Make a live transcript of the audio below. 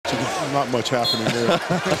Not much happening there.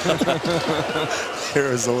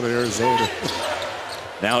 Arizona.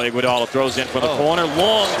 Now Iguodala throws in from the corner.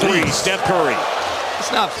 Long three. Steph Curry.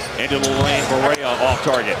 Stop. Into the lane. Barea off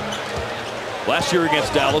target. Last year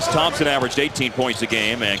against Dallas, Thompson averaged 18 points a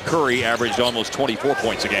game, and Curry averaged almost 24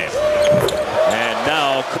 points a game. And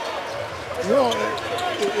now, you know,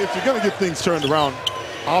 if you're going to get things turned around,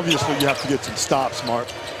 obviously you have to get some stops, Mark.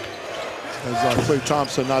 As Klay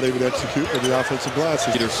Thompson not able to execute with the offensive glass.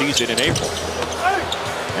 Their season in April.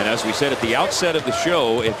 And as we said at the outset of the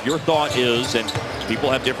show, if your thought is, and people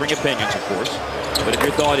have differing opinions, of course, but if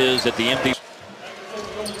your thought is that the MD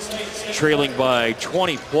trailing by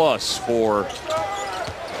 20 plus for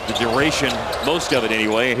the duration, most of it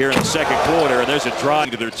anyway, here in the second quarter, and there's a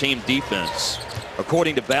drive to their team defense.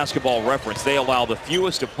 According to Basketball Reference, they allow the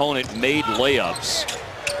fewest opponent-made layups.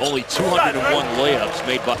 Only 201 layups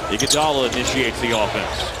made by Iguodala initiates the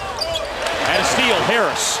offense. And a steal,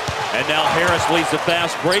 Harris. And now Harris leads the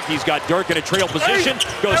fast break. He's got Dirk in a trail position.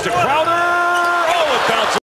 Goes to Crowder.